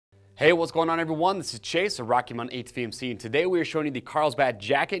Hey, what's going on everyone? This is Chase of Rocky Mountain ATV, and today we are showing you the Carlsbad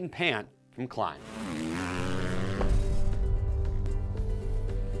Jacket and Pant from Klim.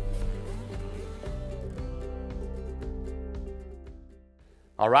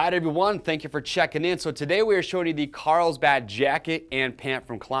 All right everyone, thank you for checking in. So today we are showing you the Carlsbad Jacket and Pant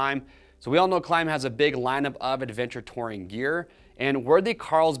from Klim. So we all know Klim has a big lineup of adventure touring gear, and where the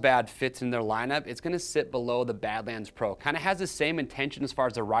Carlsbad fits in their lineup, it's going to sit below the Badlands Pro. Kind of has the same intention as far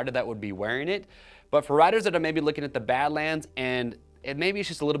as the rider that would be wearing it, but for riders that are maybe looking at the Badlands and maybe it's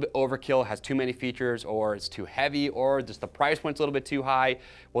just a little bit overkill, has too many features, or it's too heavy, or just the price point's a little bit too high,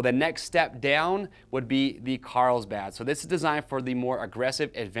 well, the next step down would be the Carlsbad. So this is designed for the more aggressive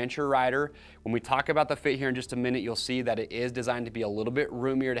adventure rider. When we talk about the fit here in just a minute, you'll see that it is designed to be a little bit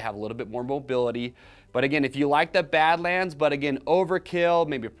roomier, to have a little bit more mobility. But again, if you like the Badlands, but again, overkill,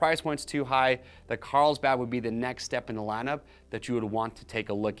 maybe price point's too high, the Carlsbad would be the next step in the lineup that you would want to take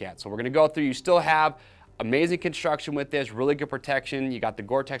a look at. So we're gonna go through, you still have amazing construction with this, really good protection. You got the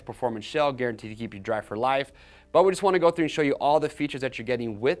Gore-Tex Performance Shell, guaranteed to keep you dry for life. But we just want to go through and show you all the features that you're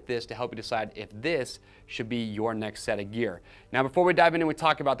getting with this to help you decide if this should be your next set of gear. Now, before we dive in and we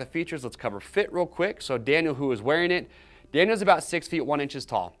talk about the features, let's cover fit real quick. So Daniel, who is wearing it, Daniel's about 6 feet 1 inches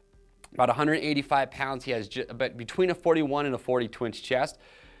tall, about 185 pounds. He has between a 41 and a 42-inch chest.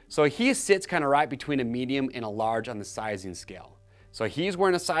 So he sits kind of right between a medium and a large on the sizing scale. So he's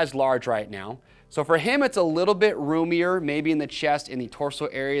wearing a size large right now. So for him, it's a little bit roomier, maybe in the chest, in the torso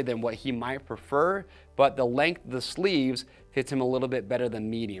area than what he might prefer, but the length of the sleeves fits him a little bit better than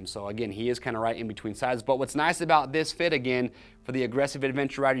medium. So again, he is kind of right in between sizes. But what's nice about this fit, again, for the aggressive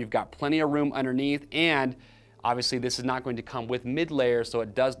adventure rider, you've got plenty of room underneath, and obviously this is not going to come with mid layers, so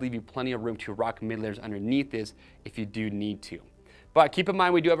it does leave you plenty of room to rock mid layers underneath this if you do need to. But keep in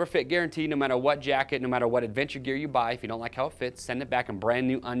mind, we do have a fit guarantee. No matter what jacket, no matter what adventure gear you buy, if you don't like how it fits, send it back in brand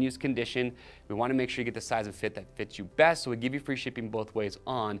new, unused condition. We want to make sure you get the size of fit that fits you best, so we give you free shipping both ways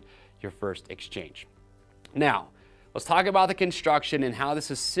on your first exchange. Now, let's talk about the construction and how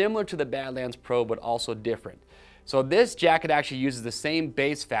this is similar to the Badlands Pro, but also different. So this jacket actually uses the same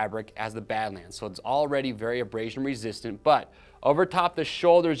base fabric as the Badlands, so it's already very abrasion resistant, but over top the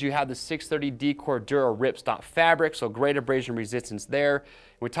shoulders, you have the 630D Cordura ripstop fabric, so great abrasion resistance there.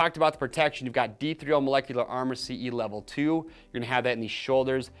 We talked about the protection. You've got D3O molecular armor CE level 2. You're gonna have that in the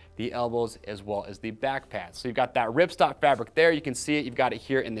shoulders, the elbows, as well as the back pads. So you've got that ripstop fabric there. You can see it. You've got it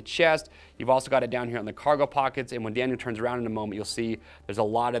here in the chest. You've also got it down here on the cargo pockets. And when Daniel turns around in a moment, you'll see there's a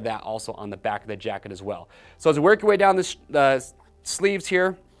lot of that also on the back of the jacket as well. So as we work your way down the sleeves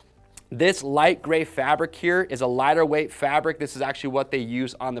here, this light gray fabric here is a lighter weight fabric. This is actually what they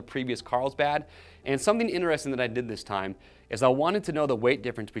used on the previous Carlsbad. And something interesting that I did this time is I wanted to know the weight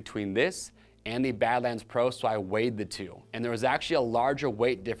difference between this and the Badlands Pro, so I weighed the two. And there was actually a larger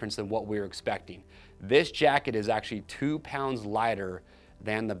weight difference than what we were expecting. This jacket is actually 2 pounds lighter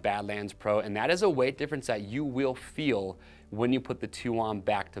than the Badlands Pro, and that is a weight difference that you will feel when you put the two on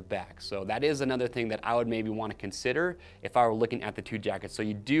back to back. So that is another thing that I would maybe want to consider if I were looking at the two jackets. So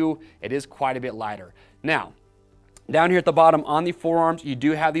it is quite a bit lighter. Now, down here at the bottom on the forearms, you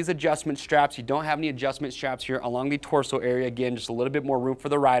do have these adjustment straps. You don't have any adjustment straps here along the torso area. Again, just a little bit more room for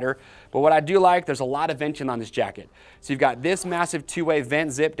the rider. But what I do like, there's a lot of venting on this jacket. So you've got this massive two-way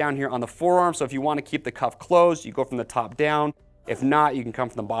vent zip down here on the forearm. So if you want to keep the cuff closed, you go from the top down. If not, you can come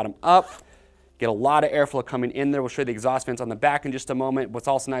from the bottom up. Get a lot of airflow coming in there. We'll show you the exhaust vents on the back in just a moment. What's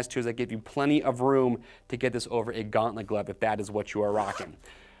also nice too is they give you plenty of room to get this over a gauntlet glove if that is what you are rocking.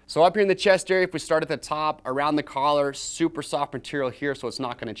 So up here in the chest area, if we start at the top, around the collar, super soft material here, so it's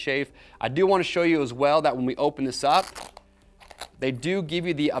not going to chafe. I do want to show you as well that when we open this up, they do give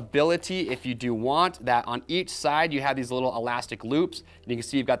you the ability, if you do want, that on each side you have these little elastic loops. And you can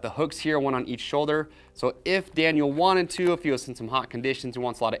see you've got the hooks here, one on each shoulder. So if Daniel wanted to, if he was in some hot conditions and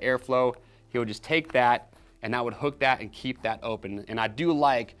wants a lot of airflow, he would just take that and that would hook that and keep that open. And I do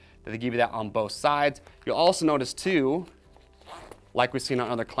like that they give you that on both sides. You'll also notice too, like we've seen on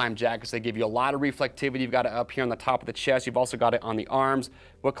other Klim jackets, they give you a lot of reflectivity. You've got it up here on the top of the chest. You've also got it on the arms.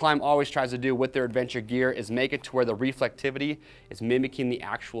 What Klim always tries to do with their adventure gear is make it to where the reflectivity is mimicking the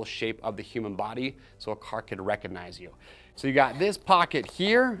actual shape of the human body so a car could recognize you. So you got this pocket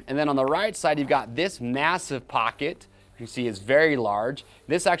here, and then on the right side, you've got this massive pocket. You see it's very large.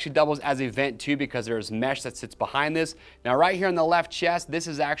 This actually doubles as a vent too because there's mesh that sits behind this. Now right here on the left chest, this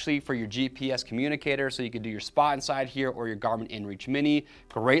is actually for your GPS communicator, so you can do your spot inside here or your Garmin InReach Mini.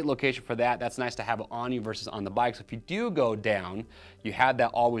 Great location for that. That's nice to have it on you versus on the bike. So if you do go down, you have that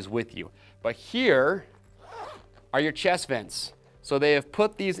always with you. But here are your chest vents. So they have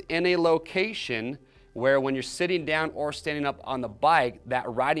put these in a location where when you're sitting down or standing up on the bike, that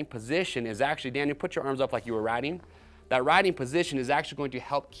riding position is actually, Daniel, put your arms up like you were riding. That riding position is actually going to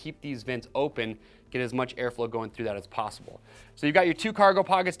help keep these vents open, get as much airflow going through that as possible. So you've got your 2 cargo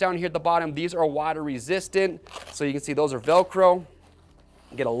pockets down here at the bottom. These are water resistant, so you can see those are Velcro.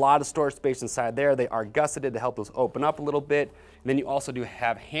 You get a lot of storage space inside there. They are gusseted to help those open up a little bit. And then you also do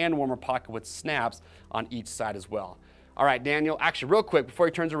have hand warmer pocket with snaps on each side as well. All right, Daniel, actually real quick before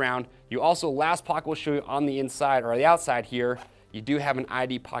he turns around, you also, last pocket will show you on the inside or the outside here, you do have an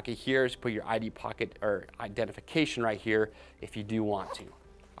ID pocket here, so put your ID pocket or identification right here if you do want to.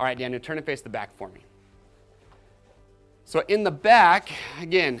 All right, Daniel, turn and face the back for me. So in the back,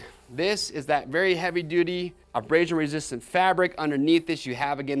 again, this is that very heavy duty abrasion resistant fabric. Underneath this, you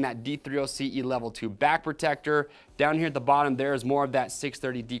have again that D30CE level 2 back protector. Down here at the bottom, there is more of that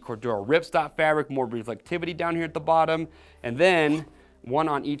 630D Cordura ripstop fabric, more reflectivity down here at the bottom. And then one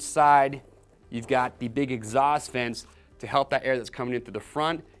on each side, you've got the big exhaust vents to help that air that's coming in through the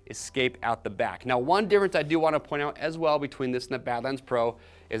front escape out the back. Now, one difference I do want to point out as well between this and the Badlands Pro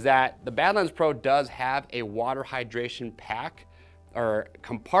is that the Badlands Pro does have a water hydration pack or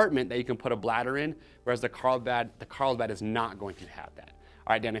compartment that you can put a bladder in, whereas the Carlsbad is not going to have that.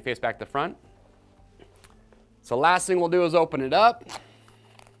 All right, Danny, face back to the front. So last thing we'll do is open it up.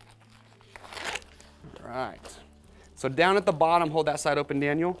 All right. So down at the bottom, hold that side open,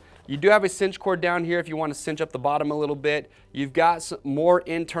 Daniel. You do have a cinch cord down here if you want to cinch up the bottom a little bit. You've got some more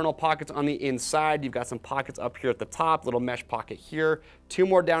internal pockets on the inside. You've got some pockets up here at the top, little mesh pocket here, 2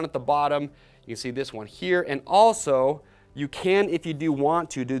 more down at the bottom. You can see this one here. And also, you can, if you do want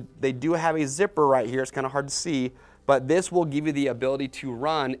to, they do have a zipper right here. It's kind of hard to see, but this will give you the ability to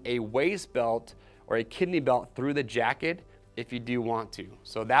run a waist belt or a kidney belt through the jacket if you do want to.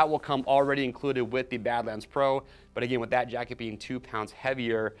 So that will come already included with the Badlands Pro. But again, with that jacket being 2 pounds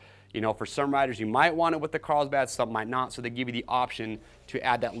heavier, you know, for some riders, you might want it with the Carlsbad, some might not. So they give you the option to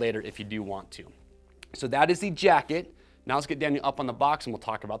add that later if you do want to. So that is the jacket. Now let's get Daniel up on the box and we'll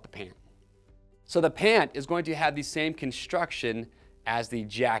talk about the pant. So the pant is going to have the same construction as the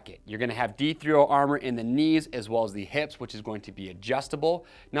jacket. You're going to have D30 armor in the knees as well as the hips, which is going to be adjustable.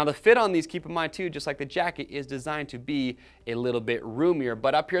 Now the fit on these, keep in mind too, just like the jacket, is designed to be a little bit roomier.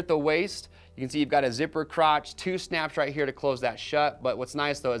 But up here at the waist, you can see you've got a zipper crotch, 2 snaps right here to close that shut. But what's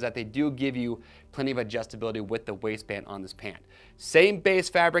nice though is that they do give you plenty of adjustability with the waistband on this pant. Same base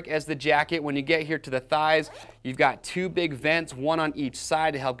fabric as the jacket. When you get here to the thighs, you've got 2 big vents, 1 on each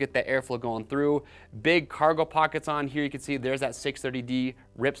side to help get that airflow going through. Big cargo pockets on here. You can see there's that 630D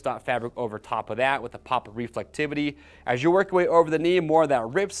ripstop fabric over top of that with a pop of reflectivity. As you work your way over the knee, more of that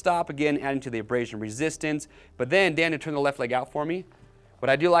ripstop, again adding to the abrasion resistance. But then, Dan, turn the left leg out for me. What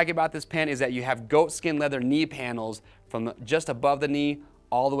I do like about this pant is that you have goat skin leather knee panels from just above the knee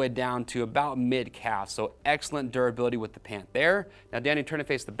all the way down to about mid-calf. So excellent durability with the pant there. Now, Danny, turn and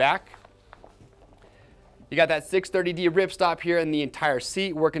face the back. You got that 630D ripstop here in the entire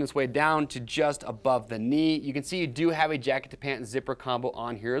seat, working its way down to just above the knee. You can see you do have a jacket to pant zipper combo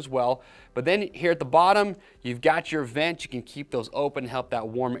on here as well. But then here at the bottom, you've got your vent. You can keep those open, help that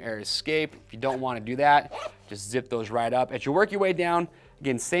warm air escape. If you don't want to do that, just zip those right up. As you work your way down,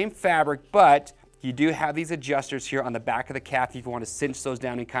 again, same fabric, but you do have these adjusters here on the back of the calf if you want to cinch those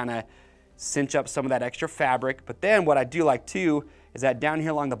down and kind of cinch up some of that extra fabric. But then what I do like too is that down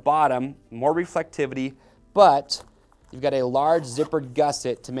here along the bottom, more reflectivity, but you've got a large zippered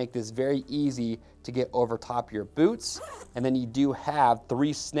gusset to make this very easy to get over top your boots. And then you do have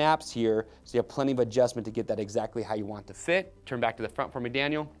 3 snaps here, so you have plenty of adjustment to get that exactly how you want to fit. Turn back to the front for me,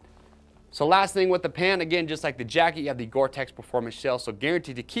 Daniel. So last thing with the pant, again, just like the jacket, you have the Gore-Tex Performance Shell, so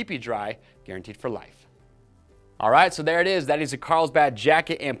guaranteed to keep you dry, guaranteed for life. All right, so there it is. That is a Carlsbad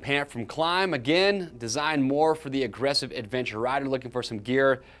jacket and pant from Klim. Again, designed more for the aggressive adventure rider looking for some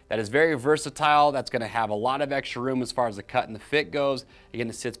gear that is very versatile, that's going to have a lot of extra room as far as the cut and the fit goes. Again,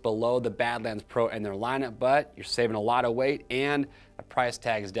 it sits below the Badlands Pro in their lineup, but you're saving a lot of weight and the price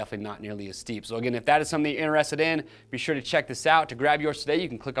tag is definitely not nearly as steep. So again, if that is something you're interested in, be sure to check this out. To grab yours today, you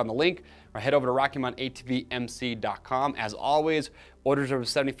can click on the link or head over to RockyMountainATVMC.com. As always, orders over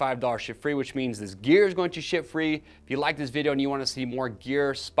 $75 ship free, which means this gear is going to ship free. If you like this video and you want to see more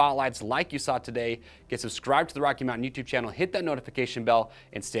gear spotlights like you saw today, get subscribed to the Rocky Mountain YouTube channel, hit that notification bell,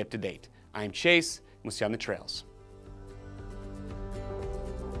 and stay up to date. I'm Chase, and we'll see you on the trails.